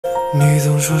你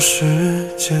总说世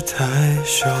界太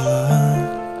小了，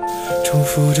重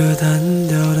复着单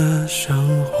调的生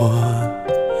活。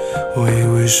我以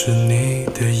为是你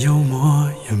的幽默，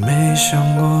也没想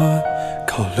过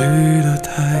考虑的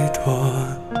太多。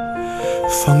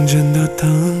房间的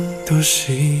灯都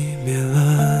熄灭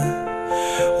了，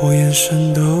我眼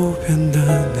神都变得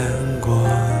难过。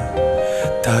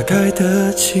大概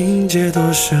的情节多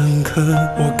深刻，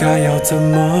我该要怎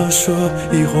么说，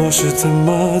亦或是怎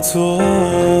么做？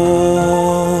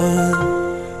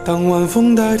当晚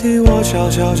风代替我悄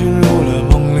悄进入了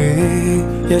梦里，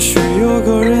也许有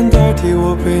个人代替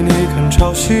我陪你看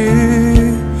潮汐。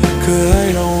可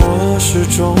爱让我始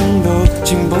终都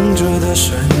紧绷着的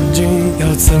神经，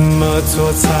要怎么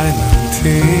做才能停？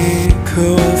可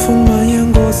晚风蔓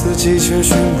延过四季，却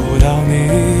寻不到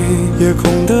你。夜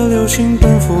空的流星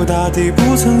奔赴大地，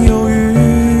不曾犹豫。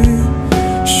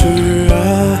是啊，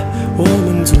我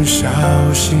们总小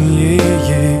心翼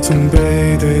翼，总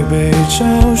背对背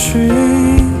找寻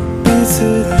彼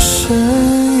此的身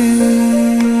影。